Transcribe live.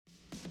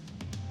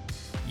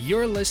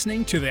You're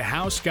listening to the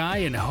House Guy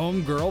and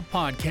Home Girl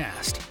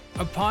podcast,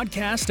 a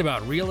podcast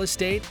about real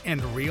estate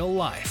and real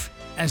life.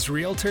 As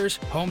realtors,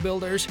 home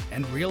builders,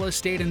 and real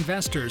estate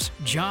investors,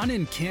 Jon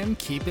and Kim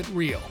keep it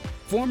real.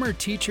 Former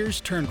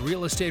teachers turned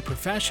real estate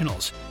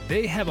professionals,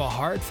 they have a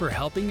heart for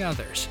helping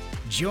others.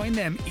 Join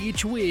them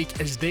each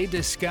week as they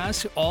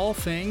discuss all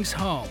things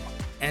home.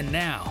 And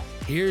now,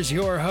 here's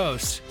your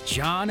hosts,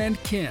 Jon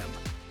and Kim.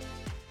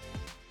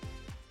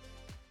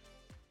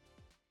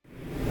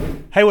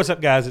 Hey, what's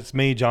up, guys? It's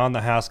me, Jon,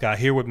 the House Guy,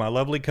 here with my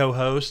lovely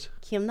co-host,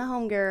 Kim, the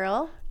Home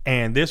Girl.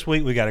 And this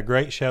week, we got a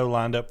great show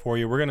lined up for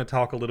you. We're going to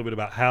talk a little bit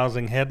about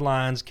housing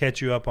headlines,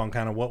 catch you up on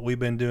kind of what we've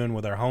been doing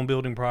with our home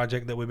building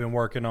project that we've been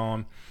working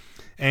on,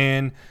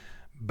 and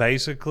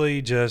basically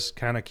just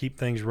kind of keep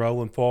things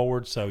rolling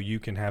forward so you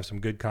can have some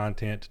good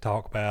content to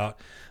talk about,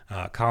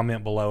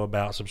 comment below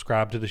about,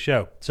 subscribe to the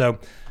show. So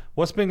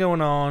what's been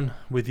going on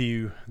with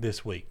you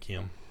this week,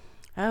 Kim?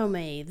 Oh,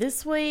 me.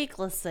 This week,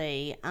 let's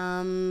see.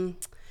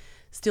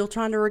 Still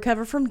trying to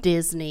recover from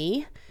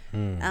Disney.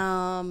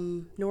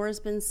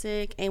 Nora's been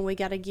sick, and we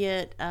got to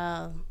get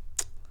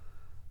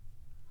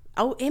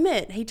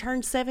Emmett, he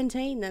turned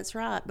 17, that's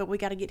right, but we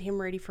got to get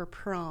him ready for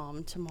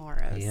prom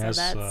tomorrow. He has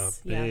a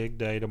big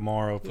day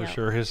tomorrow for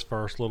sure, his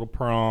first little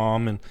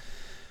prom,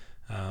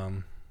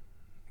 and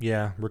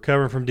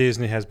recovering from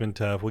Disney has been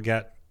tough.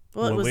 It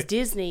was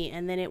Disney,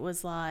 and then it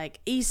was like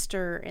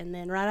Easter, and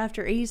then right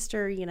after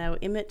Easter,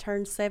 Emmett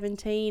turned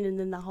 17, and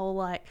then the whole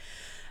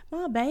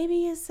my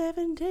baby is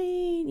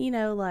 17,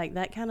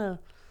 that kind of,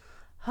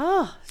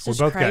 it's just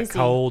we both crazy. Got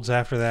colds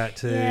after that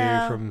too,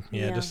 yeah.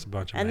 just a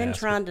bunch of and mess. then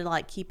trying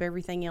to keep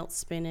everything else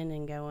spinning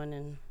and going,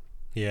 and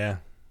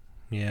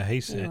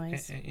he's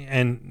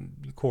and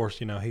of course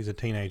he's a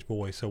teenage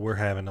boy, so we're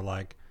having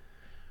to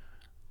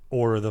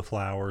order the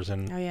flowers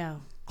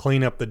and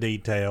clean up the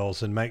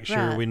details and make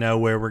sure we know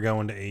where we're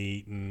going to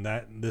eat and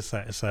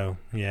so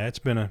it's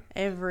been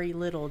every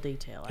little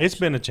detail. It's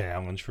been a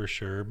challenge for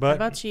sure. But what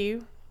about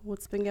you?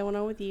 What's been going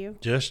on with you?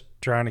 Just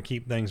trying to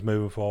keep things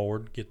moving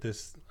forward, get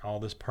all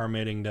this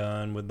permitting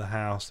done with the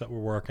house that we're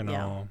working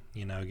on,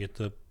 get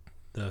the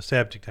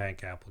septic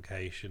tank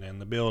application and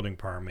the building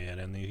permit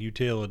and the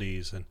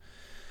utilities and,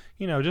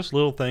 just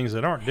little things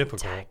that aren't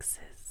difficult.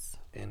 Taxes.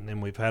 And then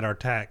we've had our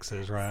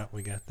taxes, right?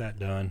 We got that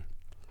done,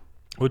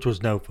 which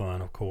was no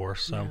fun, of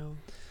course. So,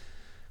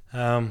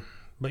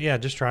 but yeah,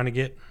 just trying to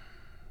get,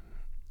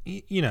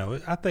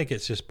 I think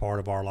it's just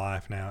part of our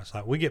life now. It's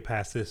like we get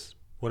past this.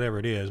 Whatever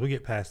it is, we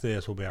get past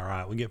this, we'll be all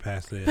right. We get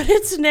past this. But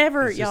it's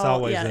never, it's just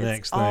always the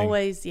next thing.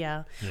 Always,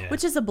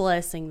 which is a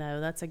blessing,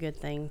 though. That's a good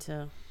thing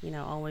to,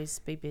 always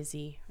be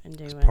busy and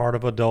doing. It's part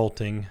of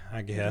adulting,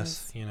 I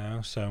guess,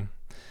 So,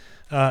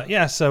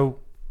 so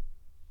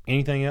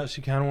anything else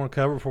you kind of want to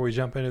cover before we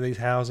jump into these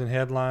housing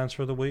headlines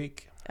for the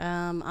week?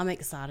 I'm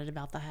excited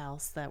about the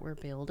house that we're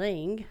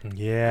building.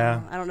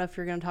 Yeah. I don't know if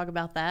you're going to talk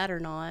about that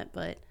or not,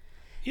 but.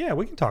 Yeah,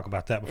 we can talk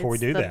about that before we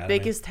do that. It's the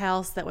biggest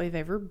house that we've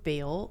ever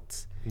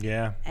built.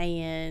 Yeah.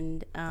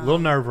 And a little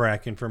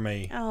nerve-wracking for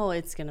me. Oh,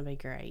 it's going to be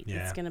great.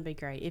 Yeah. It's going to be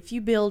great. If you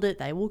build it,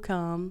 they will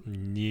come.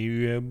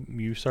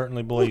 You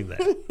certainly believe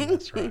that.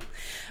 That's right.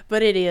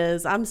 But it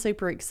is. I'm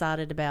super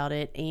excited about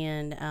it.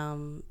 And,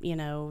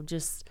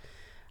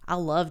 I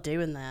love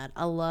doing that.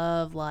 I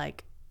love,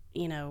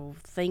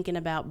 thinking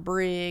about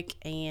brick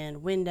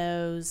and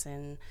windows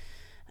and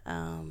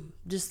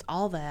just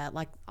all that.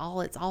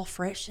 It's all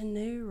fresh and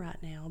new right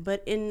now.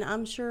 But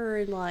I'm sure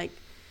in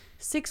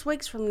 6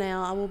 weeks from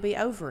now, I will be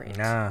over it.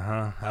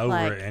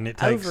 Over it. And it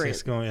takes,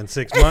 it's going in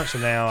 6 months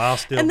from now, I'll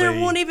still and be. there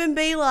won't even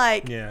be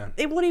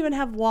it won't even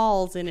have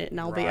walls in it, and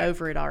I'll be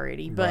over it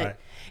already. But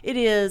it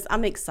is,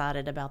 I'm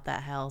excited about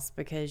that house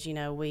because,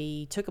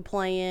 we took a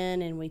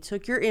plan and we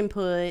took your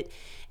input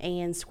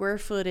and square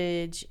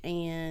footage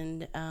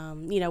and,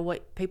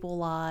 what people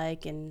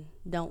like and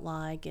don't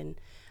like. And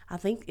I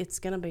think it's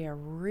going to be a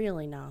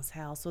really nice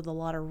house with a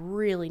lot of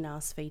really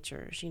nice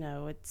features.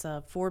 It's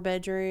a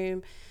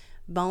 4-bedroom,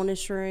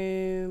 bonus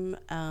room.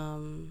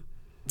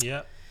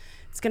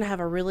 It's going to have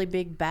a really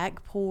big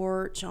back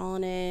porch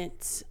on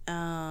it.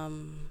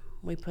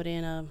 We put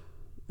in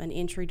an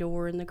entry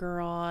door in the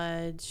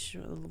garage.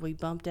 We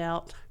bumped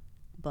out.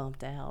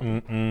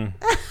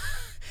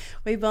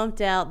 We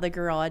bumped out the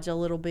garage a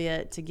little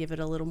bit to give it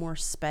a little more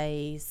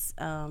space.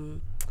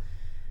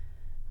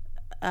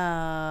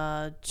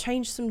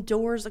 Changed some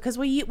doors because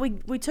we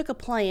took a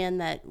plan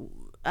that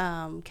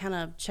kind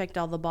of checked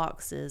all the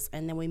boxes,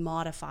 and then we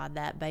modified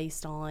that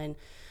based on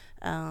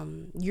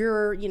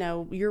your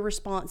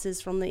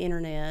responses from the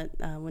internet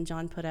when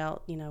Jon put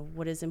out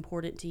what is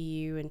important to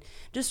you, and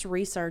just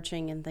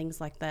researching and things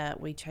like that.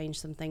 We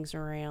changed some things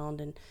around,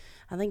 and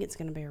I think it's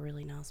going to be a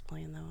really nice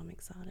plan, though. I'm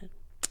excited.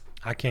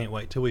 I can't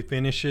wait till we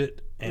finish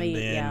it, and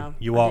then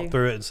you walk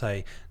through it and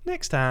say,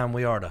 next time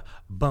we are to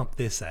bump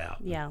this out.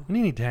 Yeah.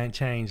 We need to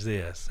change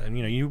this. And,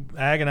 you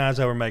agonize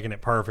over making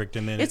it perfect,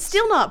 and then it's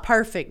still not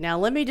perfect. Now,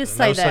 let me just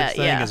say no that. such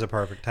thing as a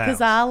perfect house.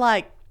 Because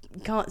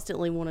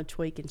constantly want to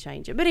tweak and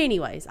change it. But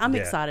anyways, I'm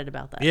excited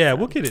about that. Yeah,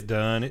 we'll get it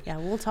done.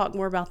 We'll talk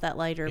more about that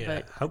later. Yeah,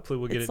 but hopefully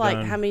we'll get it done. It's like,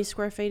 done. how many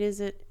square feet is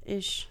it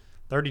ish?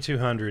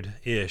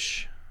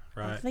 3,200-ish,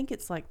 right? I think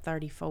it's like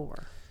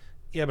 34.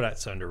 Yeah, but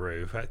that's under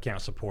roof. That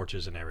counts the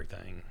porches and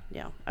everything.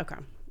 Yeah, okay.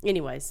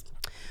 Anyways,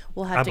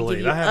 we'll have to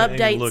give you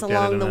updates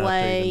along the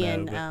way.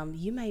 And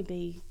you may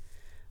be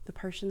the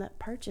person that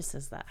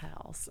purchases that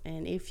house.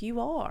 And if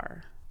you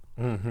are,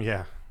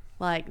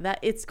 like that,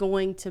 it's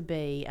going to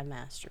be a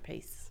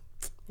masterpiece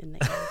in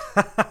the end.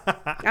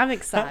 I'm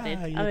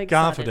excited. You're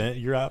confident.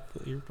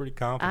 You're pretty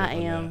confident. I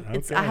am.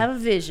 Okay. I have a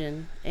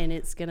vision, and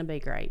it's going to be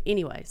great.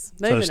 Anyways,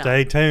 moving on. So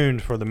stay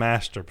tuned for the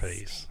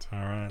masterpiece. All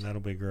right,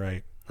 that'll be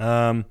great.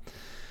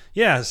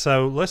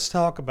 So let's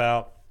talk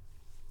about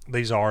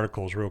these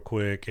articles real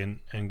quick and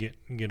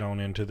get on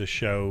into the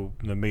show,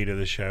 the meat of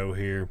the show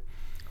here.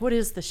 What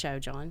is the show,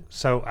 John?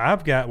 So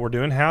we're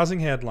doing housing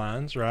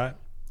headlines, right?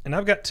 And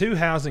I've got 2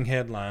 housing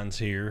headlines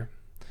here.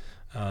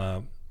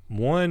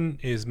 One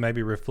is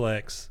maybe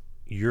reflects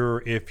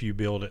your "if you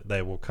build it,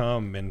 they will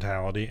come"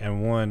 mentality,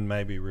 and one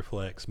maybe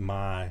reflects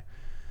my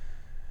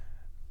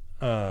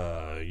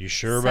you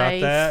sure about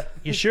that?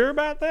 You sure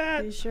about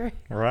that? You sure?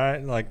 Right?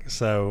 Like,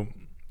 so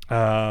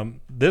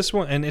this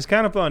one, and it's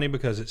kind of funny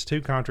because it's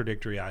 2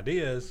 contradictory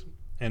ideas,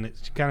 and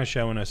it's kind of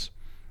showing us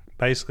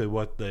basically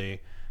what the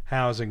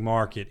housing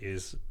market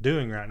is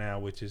doing right now,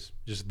 which is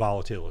just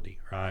volatility,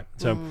 right?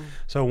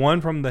 So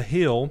one from The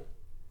Hill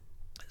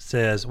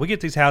says, we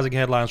get these housing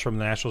headlines from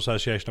the National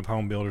Association of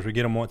Home Builders. We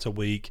get them once a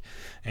week,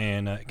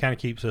 and it kind of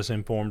keeps us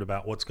informed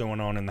about what's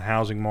going on in the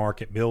housing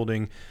market,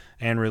 building,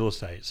 and real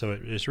estate. So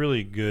it's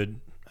really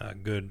good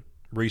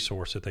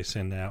resource that they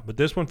send out. But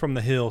this one from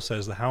The Hill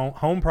says the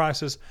home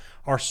prices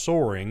are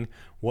soaring.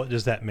 What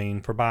does that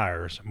mean for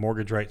buyers?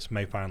 Mortgage rates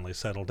may finally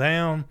settle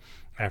down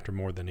after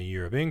more than a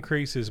year of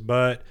increases,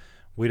 but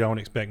we don't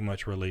expect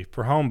much relief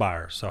for home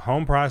buyers. So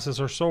home prices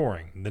are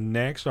soaring. The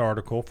next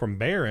article from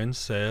Barron's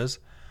says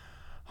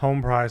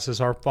home prices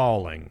are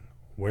falling,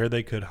 where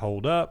they could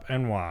hold up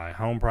and why.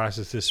 Home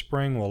prices this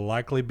spring will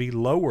likely be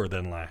lower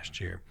than last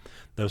year,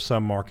 though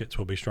some markets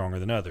will be stronger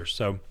than others.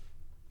 So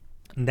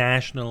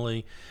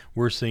nationally,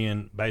 we're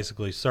seeing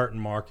basically certain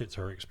markets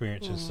are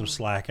experiencing some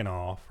slacking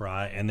off,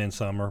 right? And then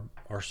some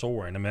are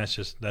soaring. I mean,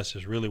 that's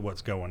just really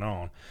what's going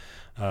on.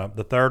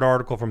 The third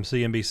article from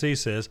CNBC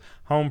says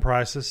home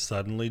prices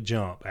suddenly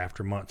jump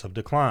after months of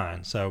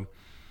decline. So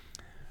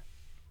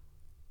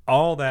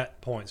all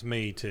that points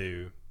me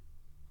to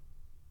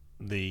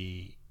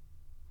the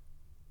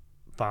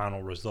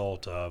final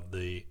result of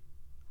the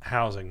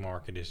housing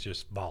market is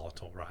just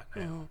volatile right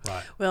now.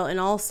 Right. Well, and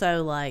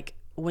also, like,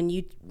 when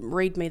you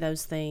read me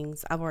those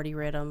things, I've already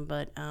read them,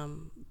 but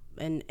and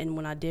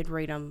when I did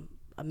read them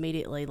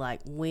immediately,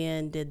 like,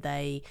 when did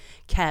they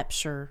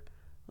capture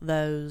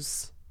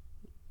that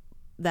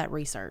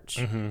research?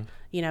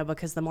 You know,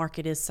 because the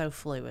market is so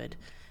fluid,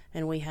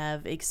 and we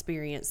have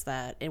experienced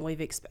that, and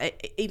we've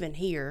even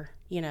here,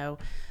 you know,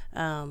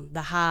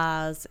 the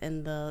highs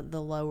and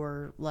the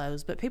lower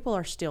lows, but people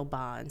are still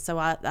buying. So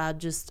I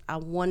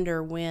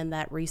wonder when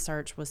that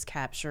research was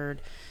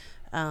captured.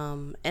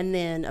 And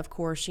then, of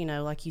course, you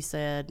know, like you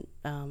said,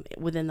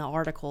 within the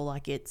article,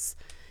 like it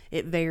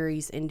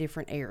varies in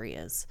different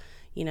areas,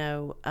 you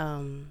know,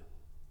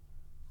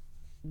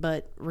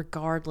 but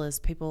regardless,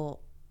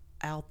 people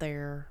out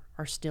there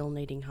are still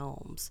needing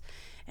homes.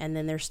 And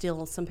then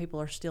some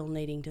people are still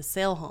needing to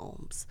sell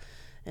homes.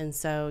 And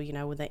so, you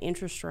know, with the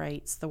interest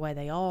rates the way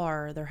they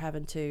are, they're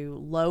having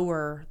to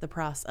lower the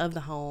price of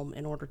the home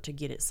in order to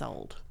get it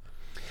sold.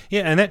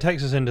 Yeah, and that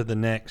takes us into the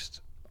next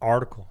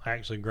article.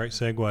 Actually, great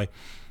segue.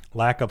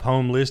 Lack of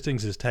home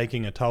listings is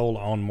taking a toll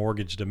on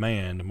mortgage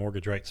demand.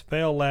 Mortgage rates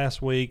fell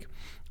last week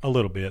a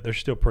little bit. They're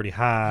still pretty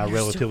high,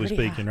 relatively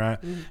speaking, right?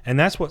 Mm-hmm. And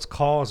that's what's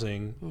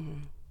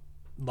causing,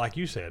 like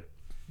you said,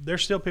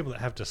 there's still people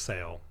that have to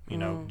sell. You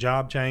know,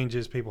 job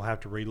changes, people have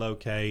to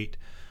relocate,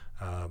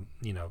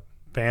 you know,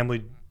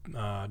 family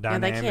dynamics.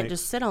 And they can't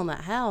just sit on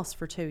that house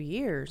for 2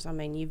 years. I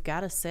mean, you've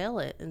got to sell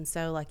it. And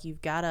so, like,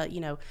 you've got to, you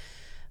know,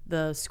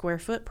 the square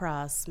foot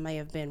price may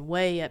have been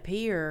way up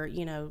here,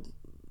 you know,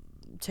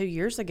 2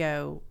 years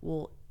ago.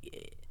 Well,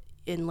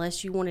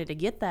 unless you wanted to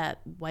get that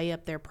way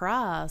up their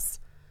price,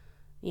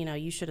 you know,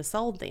 you should have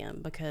sold them,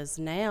 because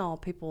now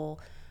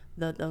people,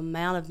 the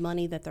amount of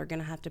money that they're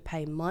going to have to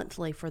pay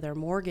monthly for their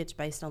mortgage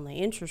based on the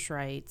interest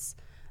rates,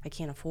 they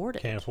can't afford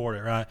it. Can't afford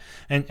it, right?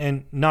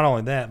 And not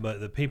only that, but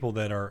the people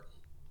that are,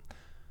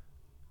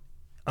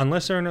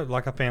 unless they're in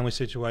like a family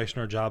situation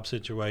or a job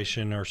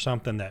situation or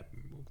something that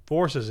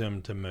forces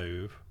them to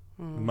move,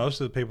 most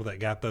of the people that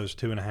got those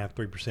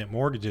 2.5-3%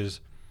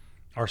 mortgages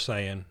are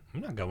saying,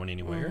 I'm not going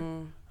anywhere.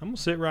 I'm going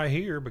to sit right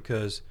here,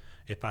 because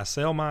if I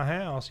sell my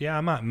house, yeah,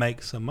 I might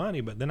make some money,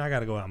 but then I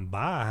got to go out and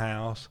buy a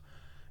house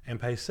and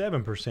pay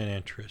 7%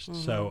 interest.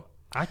 So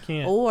I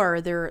can't.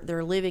 Or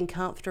they're living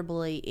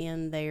comfortably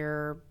in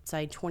their,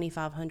 say,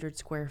 2,500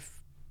 square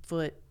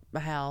foot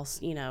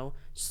house, you know,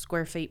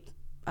 square feet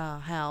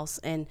house,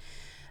 and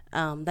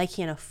they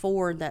can't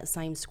afford that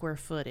same square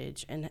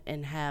footage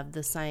and have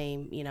the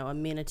same,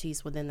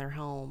 amenities within their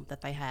home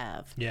that they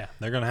have. Yeah,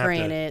 they're going to have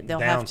Granted, to they'll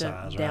downsize,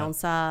 have to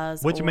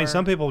downsize. Which, I mean,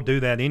 some people do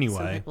that anyway.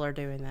 Some people are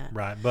doing that.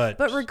 Right, but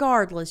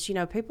regardless,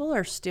 people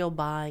are still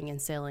buying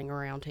and selling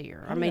around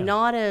here. I mean,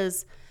 not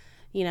as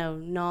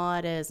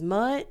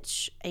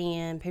much,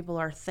 and people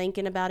are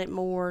thinking about it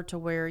more to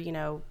where,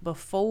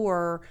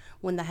 before,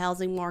 when the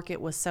housing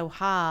market was so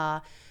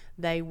high,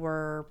 they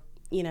were,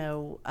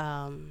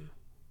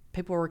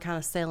 people were kind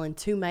of selling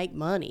to make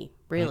money,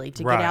 really,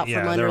 to get out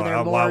from under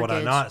their mortgage. Why would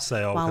I not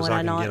sell? Because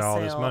I can get all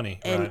this money.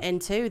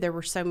 And two, there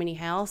were so many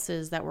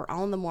houses that were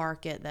on the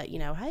market that,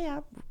 hey,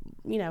 I,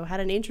 had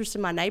an interest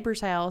in my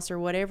neighbor's house or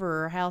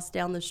whatever, or a house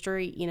down the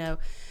street,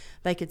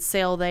 they could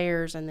sell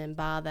theirs and then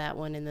buy that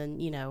one, and then,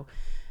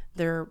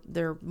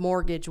 their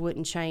mortgage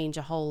wouldn't change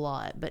a whole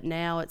lot. But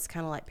now it's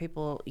kind of like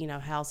people,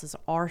 houses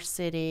are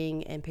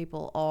sitting, and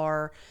people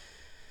are,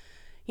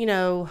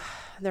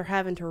 they're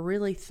having to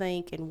really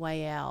think and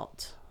weigh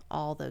out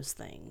all those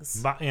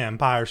things. And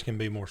buyers can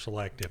be more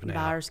selective now.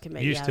 Buyers can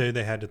be. Used to,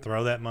 they had to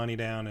throw that money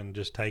down and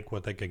just take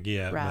what they could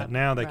get. Right, but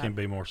now they can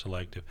be more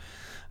selective.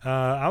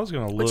 I was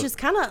going to look. Which is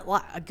kind of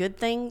like a good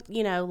thing,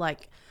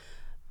 like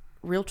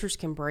realtors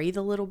can breathe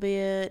a little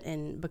bit,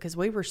 and because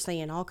we were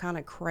seeing all kind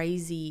of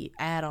crazy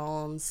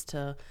add-ons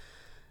to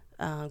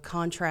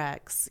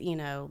contracts,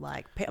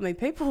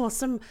 people,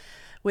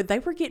 they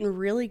were getting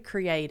really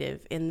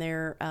creative in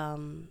their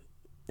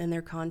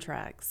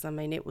contracts. I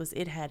mean,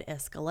 it had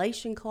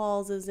escalation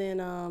clauses in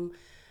them.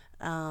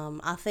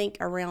 I think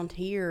around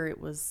here it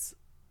was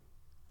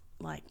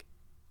like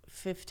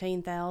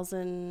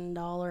 $15,000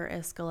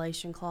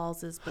 escalation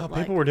clauses. But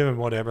people were doing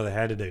whatever they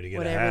had to do to get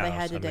a house. Whatever they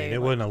had to do.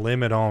 It wasn't a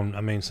limit on.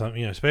 I mean, some,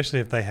 especially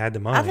if they had the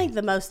money. I think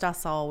the most I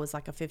saw was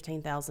like a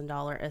 $15,000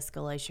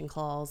 escalation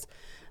clause.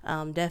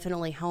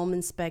 Definitely home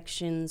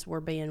inspections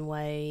were being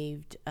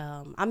waived.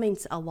 I mean,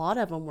 a lot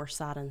of them were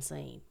sight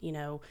unseen,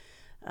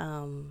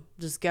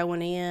 just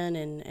going in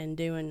and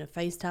doing a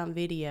FaceTime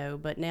video.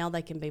 But now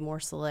they can be more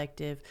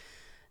selective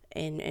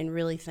and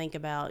really think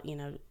about,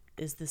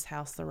 is this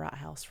house the right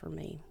house for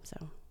me?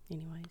 So,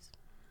 anyways.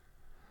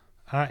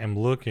 I am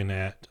looking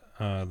at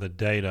the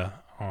data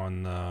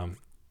on...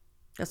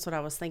 That's what I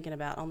was thinking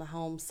about on the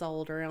homes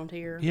sold around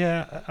here.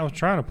 Yeah, I was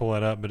trying to pull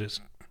that up, but it's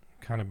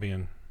kind of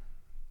being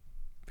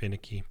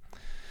finicky.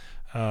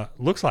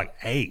 Looks like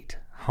 8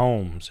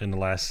 homes in the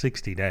last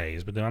 60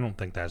 days, but I don't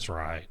think that's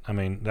right. I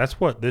mean, that's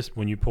what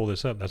when you pull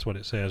this up, that's what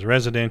it says.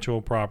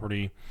 Residential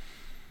property,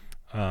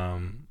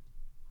 Colbert,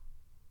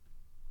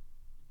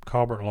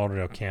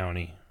 Lauderdale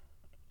County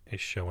is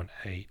showing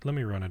 8. Let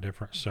me run a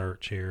different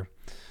search here.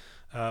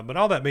 But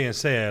all that being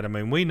said, I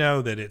mean, we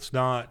know that it's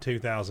not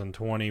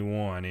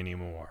 2021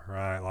 anymore,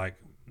 right?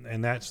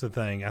 And that's the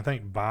thing. I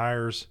think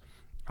buyers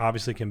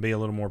obviously can be a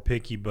little more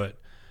picky, but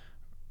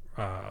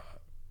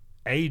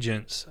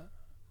agents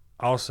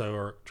also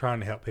are trying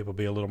to help people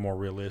be a little more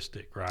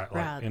realistic, right?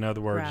 Like, in other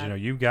words,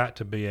 you've got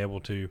to be able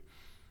to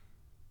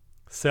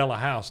sell a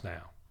house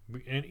now.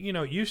 And,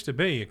 it used to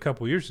be a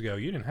couple years ago,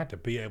 you didn't have to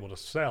be able to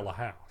sell a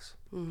house.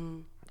 Mm-hmm.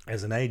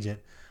 As an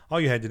agent,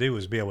 all you had to do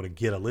was be able to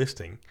get a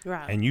listing,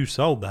 and you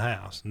sold the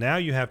house. Now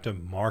you have to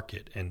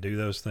market and do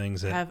those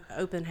things. Have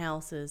open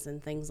houses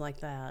and things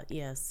like that.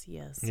 Yes.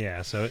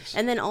 Yeah, so it's...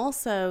 And then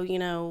also,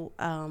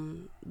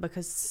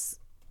 because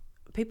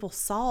people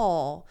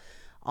saw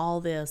all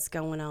this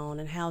going on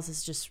and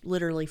houses just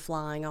literally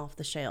flying off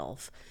the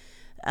shelf,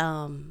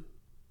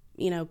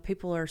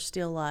 people are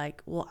still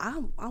like, well,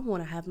 I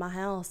want to have my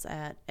house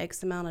at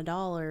X amount of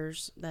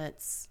dollars.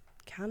 That's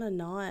kind of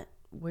not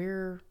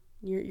where...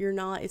 You're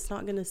not. It's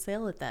not going to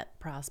sell at that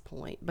price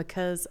point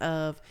because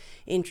of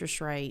interest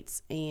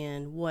rates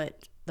and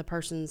what the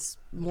person's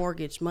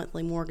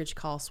monthly mortgage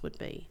costs would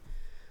be.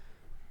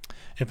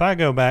 If I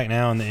go back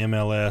now in the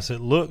MLS, it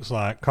looks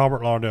like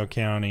Colbert, Lauderdale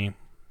County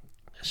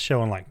is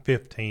showing like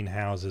 15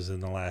 houses in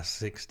the last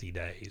 60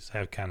 days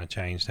have kind of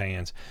changed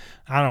hands.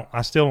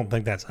 I still don't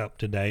think that's up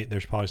to date.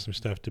 There's probably some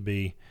stuff to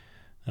be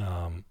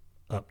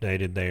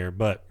updated there,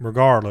 but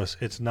regardless,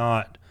 it's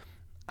not.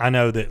 I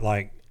know that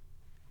like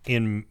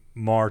in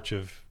March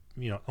of,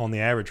 on the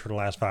average for the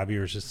last 5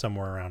 years is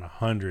somewhere around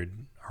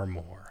 100 or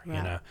more,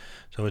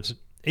 So it's,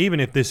 even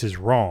if this is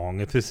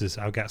wrong,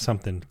 I've got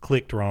something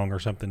clicked wrong or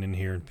something in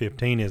here and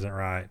 15 isn't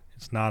right,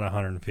 it's not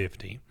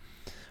 150.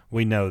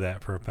 We know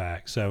that for a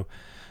fact. So,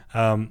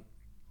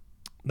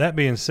 that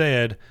being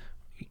said,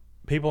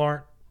 people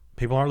aren't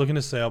looking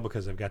to sell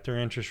because they've got their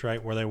interest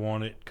rate where they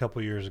want it a couple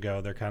of years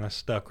ago. They're kind of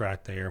stuck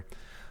right there.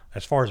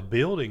 As far as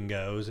building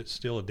goes, it's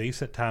still a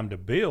decent time to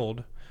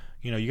build.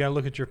 You got to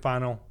look at your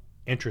final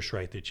interest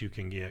rate that you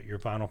can get, your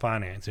final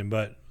financing.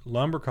 But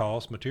lumber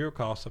costs, material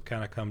costs have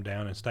kind of come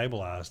down and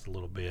stabilized a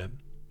little bit.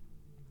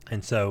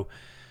 And so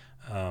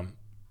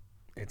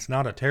it's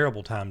not a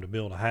terrible time to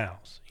build a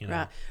house.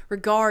 Right.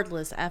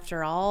 Regardless,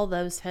 after all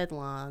those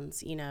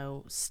headlines,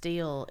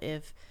 still,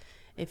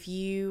 if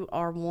you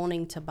are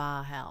wanting to buy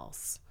a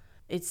house,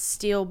 it's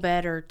still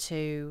better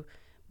to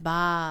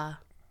buy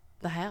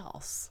the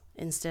house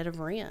instead of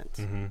rent.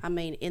 Mm-hmm. I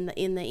mean, in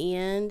the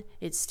end,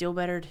 it's still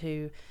better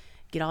to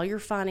get all your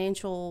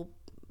financial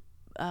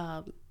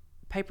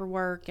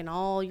paperwork and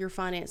all your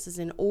finances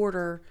in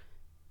order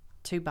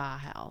to buy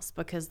a house,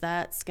 because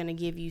that's going to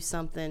give you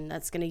something,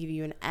 that's going to give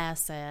you an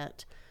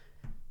asset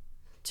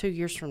 2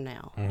 years from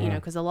now. Mm-hmm. You know,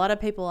 because a lot of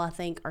people, I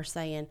think, are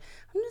saying,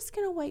 I'm just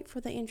going to wait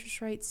for the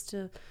interest rates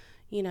to,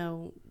 you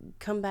know,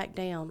 come back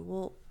down.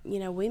 Well, you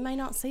know, we may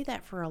not see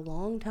that for a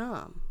long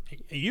time.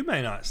 You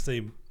may not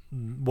see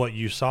what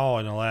you saw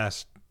in the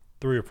last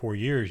 3 or 4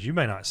 years. You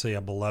may not see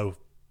a below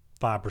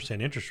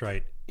 5% interest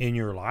rate in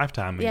your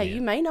lifetime again. Yeah,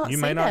 you may not see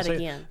that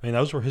again. I mean,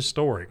 those were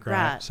historic,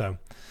 right? So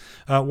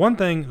one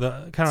thing,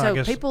 I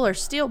guess, people are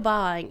still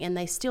buying, and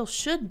they still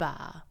should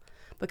buy,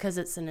 because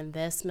it's an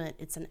investment,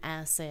 it's an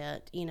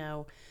asset, you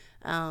know.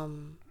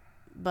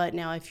 But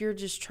now if you're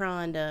just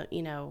trying to,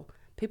 you know,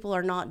 people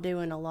are not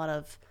doing a lot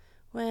of,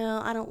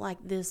 well, I don't like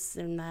this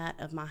and that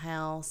of my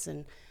house,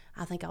 and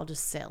I think I'll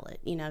just sell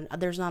it. You know,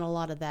 there's not a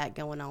lot of that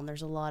going on.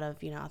 There's a lot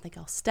of, you know, I think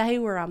I'll stay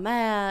where I'm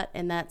at,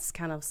 and that's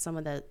kind of some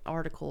of the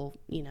article,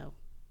 you know,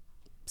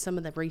 some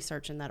of the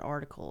research in that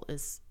article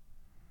is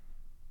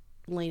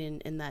leaning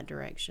in that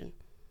direction.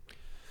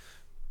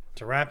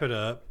 To wrap it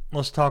up,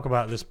 let's talk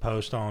about this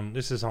post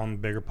this is on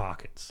Bigger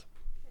Pockets.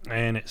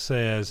 And it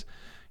says,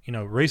 you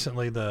know,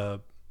 recently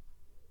the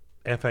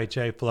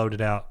FHA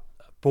floated out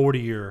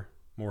 40-year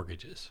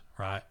mortgages,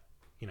 right?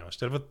 You know,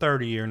 instead of a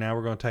 30-year, now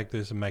we're going to take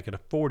this and make it a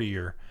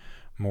 40-year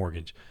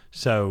mortgage.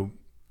 So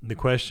the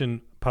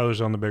question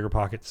posed on the Bigger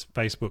Pockets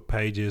Facebook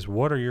page is,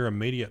 what are your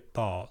immediate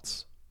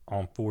thoughts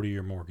on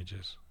 40-year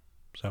mortgages?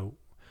 So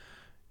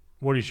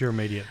what is your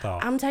immediate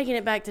thought? I'm taking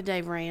it back to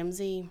Dave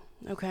Ramsey,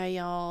 okay,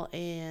 y'all,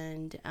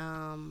 and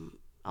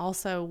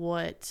also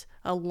what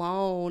a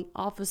loan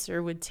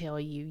officer would tell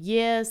you.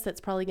 Yes, that's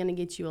probably going to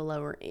get you a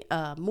lower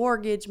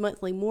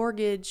monthly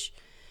mortgage,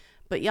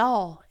 but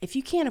y'all, if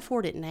you can't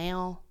afford it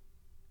now,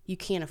 you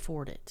can't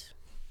afford it.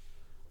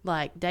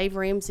 Like Dave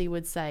Ramsey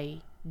would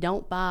say,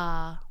 don't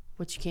buy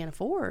what you can't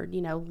afford.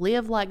 You know,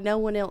 live like no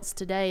one else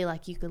today,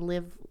 like you can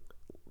live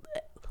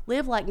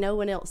like no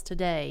one else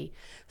today,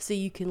 so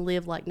you can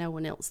live like no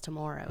one else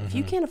tomorrow. Mm-hmm. If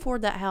you can't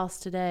afford that house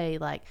today,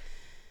 like,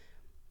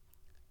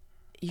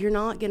 you're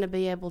not going to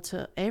be able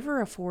to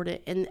ever afford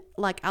it. And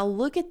like, I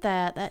look at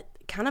that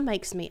kind of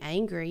makes me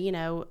angry. You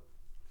know,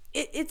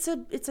 it's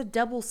a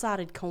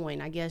double-sided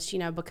coin, I guess, you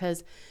know,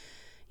 because,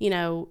 you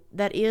know,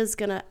 that is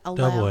going to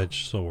allow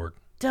double-edged sword.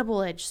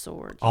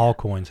 Yeah. All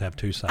coins have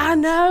two sides. I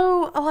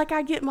know. Like,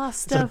 I get my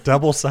stuff. It's a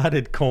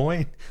double-sided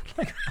coin.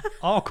 Like,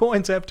 all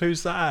coins have two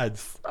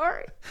sides.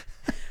 Sorry.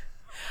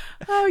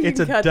 Oh, you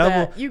can cut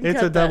that.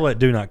 It's a double.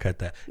 Do not cut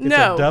that. It's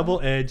a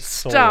double-edged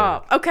sword.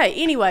 Stop. Okay.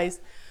 Anyways,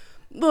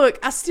 look,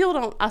 I still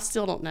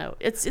don't know.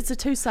 It's a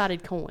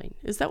two-sided coin.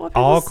 Is that what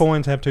people all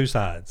coins have two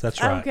sides?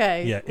 That's right.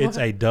 Okay. Yeah, it's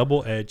a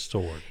double-edged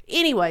sword.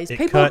 Anyways, it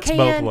people cuts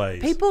both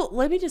ways.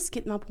 Let me just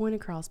get my point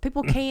across.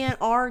 People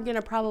are going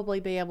to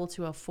probably be able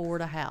to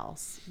afford a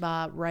house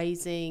by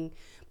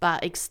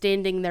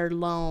extending their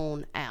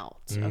loan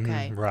out.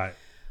 Okay. Right.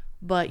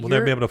 But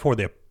they'll be able to afford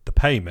the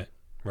payment.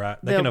 Right.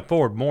 They can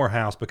afford more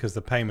house because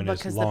the payment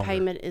is longer. Because the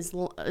payment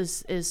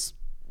is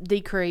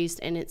decreased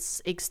and it's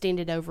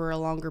extended over a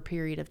longer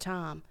period of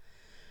time.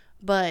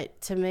 But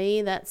to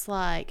me, that's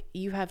like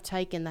you have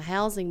taken the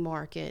housing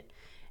market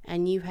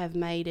and you have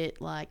made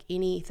it like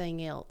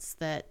anything else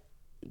that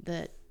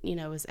you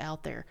know is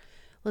out there.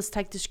 Let's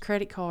take this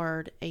credit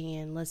card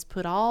and let's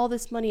put all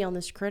this money on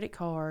this credit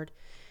card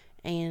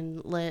and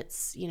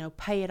let's, you know,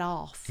 pay it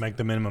off. Make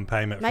the minimum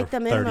payment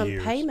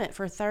payment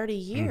for 30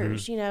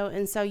 years, mm-hmm. you know.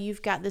 And so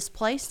you've got this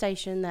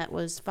PlayStation that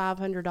was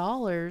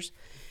 $500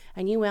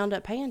 and you wound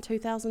up paying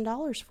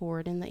 $2,000 for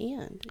it in the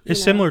end.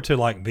 It's similar to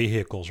like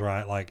vehicles,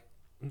 right? Like,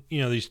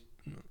 you know,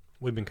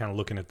 we've been kind of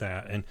looking at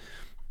that, and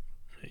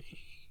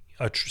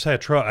say a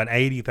truck, an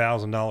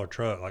 $80,000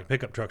 truck, like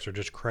pickup trucks are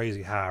just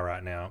crazy high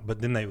right now.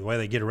 But then the way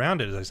they get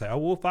around it is they say, oh,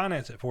 we'll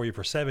finance it for you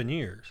for 7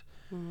 years.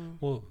 Mm-hmm.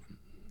 Well,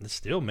 it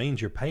still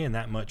means you're paying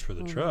that much for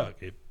the mm-hmm. truck.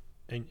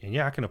 And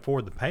yeah, I can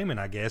afford the payment,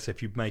 I guess,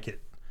 if you make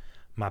it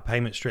my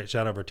payment stretched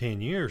out over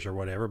 10 years or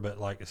whatever, but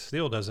like it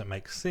still doesn't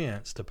make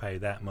sense to pay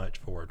that much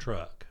for a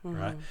truck, mm-hmm.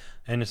 right?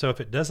 And so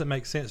if it doesn't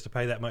make sense to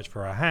pay that much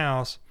for a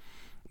house,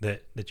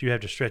 that you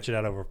have to stretch it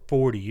out over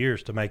 40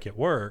 years to make it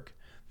work,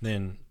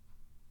 then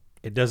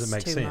it doesn't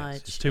make sense.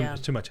 It's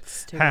too much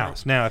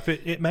house. Now, if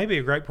it may be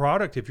a great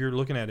product if you're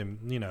looking at him,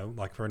 you know,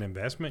 like for an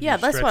investment. Yeah,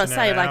 that's what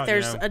I say. Like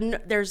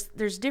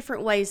there's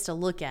different ways to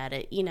look at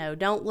it. You know,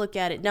 don't look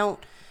at it.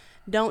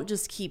 Don't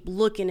just keep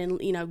looking and,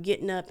 you know,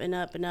 getting up and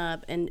up and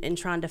up and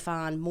trying to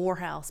find more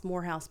house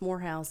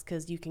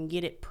because you can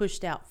get it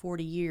pushed out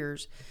 40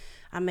 years.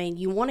 I mean,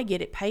 you want to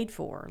get it paid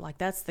for. Like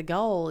that's the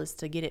goal, is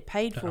to get it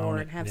paid for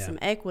and have some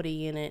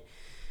equity in it.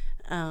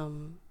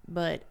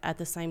 But at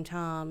the same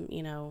time,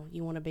 you know,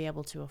 you want to be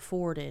able to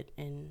afford it.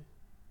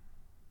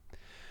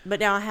 But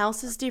now a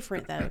house is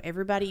different, though.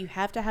 Everybody, you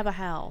have to have a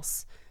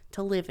house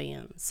to live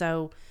in.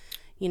 So,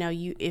 you know,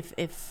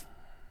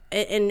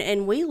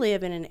 and we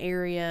live in an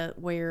area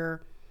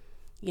where,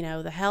 you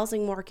know, the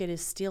housing market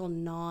is still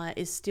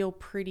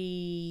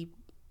pretty.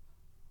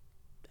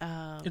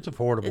 It's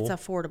affordable. It's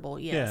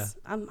affordable, yes.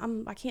 Yeah.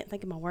 I can't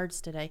think of my words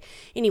today.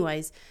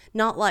 Anyways,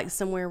 not like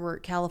somewhere where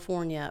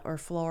California or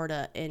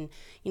Florida, and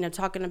you know,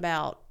 talking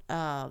about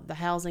the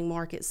housing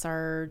market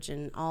surge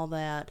and all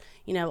that.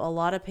 You know, a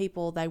lot of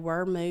people, they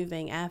were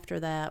moving after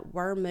that,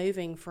 were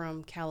moving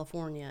from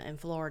California and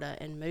Florida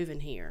and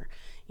moving here.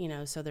 You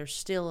know, so there's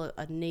still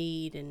a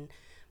need, and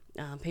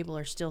people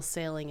are still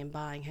selling and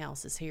buying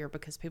houses here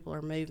because people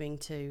are moving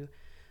to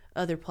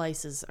other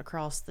places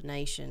across the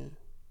nation.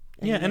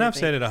 And I've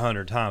said it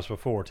 100 times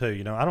before too.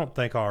 You know, I don't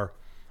think our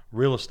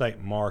real estate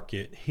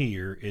market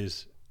here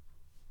is,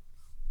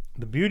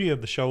 the beauty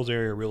of the Shoals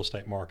area real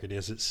estate market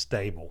is it's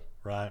stable,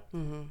 right?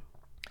 Mm-hmm.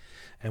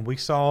 And we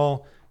saw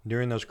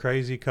during those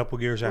crazy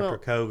couple years after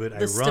COVID,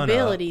 the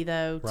stability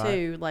though, right?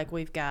 Too, like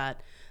we've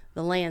got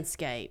the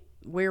landscape,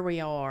 where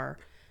we are,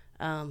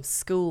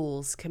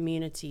 schools,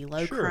 community,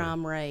 low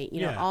crime rate,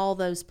 you know, all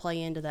those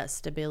play into that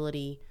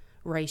stability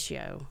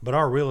ratio. But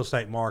our real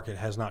estate market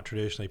has not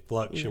traditionally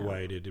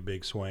fluctuated to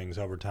big swings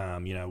over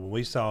time. You know, when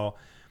we saw,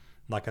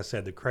 like I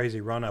said, the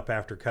crazy run up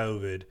after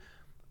COVID,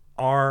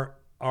 our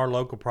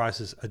local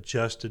prices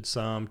adjusted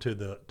some to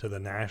the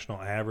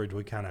national average.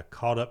 We kind of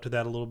caught up to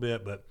that a little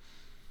bit, but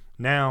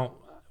now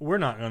we're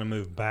not going to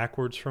move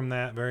backwards from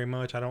that very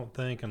much, I don't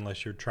think,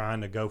 unless you're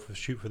trying to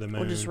shoot for the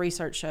moon. Well, just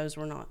research shows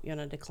we're not going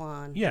to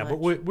decline. Yeah, much.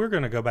 But we're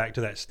going to go back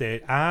to that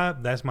steady.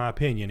 That's my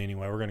opinion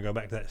anyway. We're going to go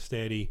back to that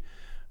steady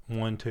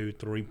 1%, 2%,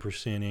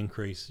 3%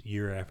 increase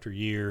year after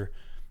year.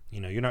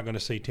 You know, you're not going to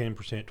see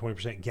 10%,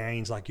 20%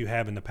 gains like you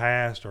have in the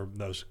past or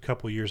those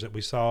couple of years that we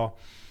saw.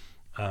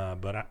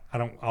 But I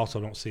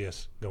don't see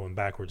us going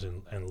backwards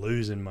and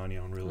losing money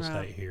on real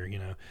estate here, you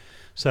know.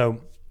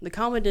 So the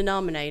common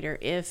denominator,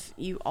 if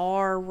you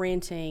are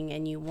renting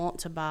and you want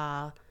to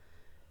buy,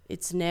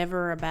 it's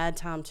never a bad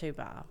time to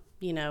buy.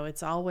 You know,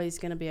 it's always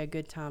going to be a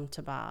good time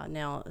to buy.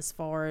 Now, as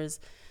far as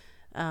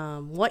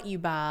what you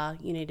buy,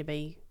 you need to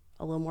be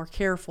a little more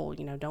careful.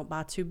 You know, don't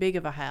buy too big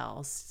of a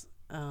house.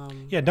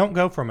 Don't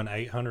go from an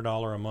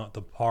 $800 a month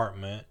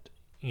apartment,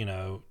 you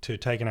know, to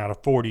taking out a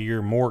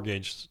 40-year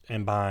mortgage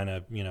and buying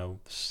a, you know,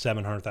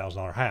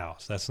 $700,000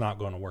 house. That's not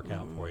going to work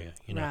out for you.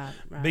 You know,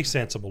 right. Be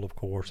sensible, of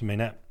course. I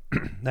mean,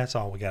 that's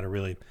all we got to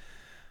really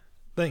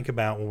think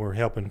about when we're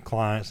helping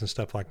clients and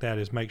stuff like that,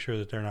 is make sure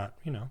that they're not,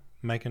 you know,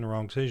 making the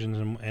wrong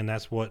decisions. And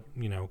that's what,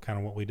 you know, kind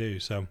of what we do.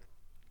 So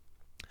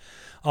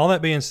all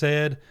that being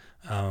said,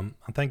 I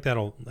think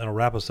that'll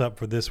wrap us up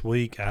for this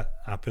week. I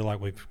feel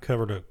like we've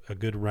covered a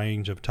good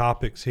range of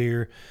topics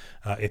here.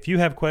 If you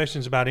have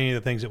questions about any of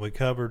the things that we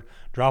covered,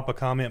 drop a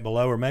comment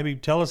below, or maybe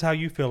tell us how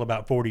you feel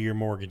about 40-year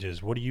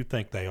mortgages. What do you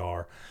think they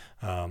are?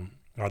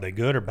 Are they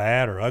good or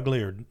bad or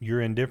ugly, or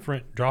you're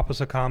indifferent? Drop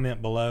us a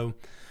comment below.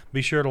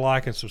 Be sure to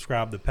like and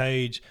subscribe to the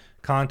page.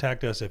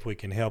 Contact us if we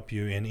can help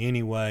you in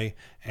any way.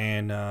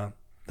 And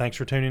thanks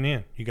for tuning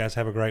in. You guys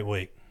have a great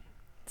week.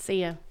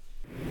 See ya.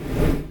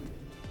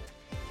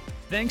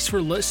 Thanks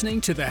for listening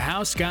to the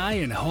House Guy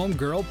and Home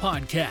Girl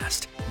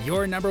podcast,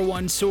 your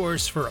 #1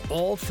 source for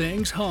all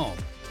things home.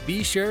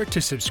 Be sure to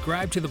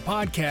subscribe to the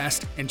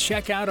podcast and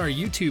check out our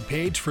YouTube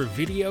page for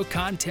video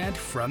content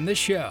from the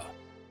show.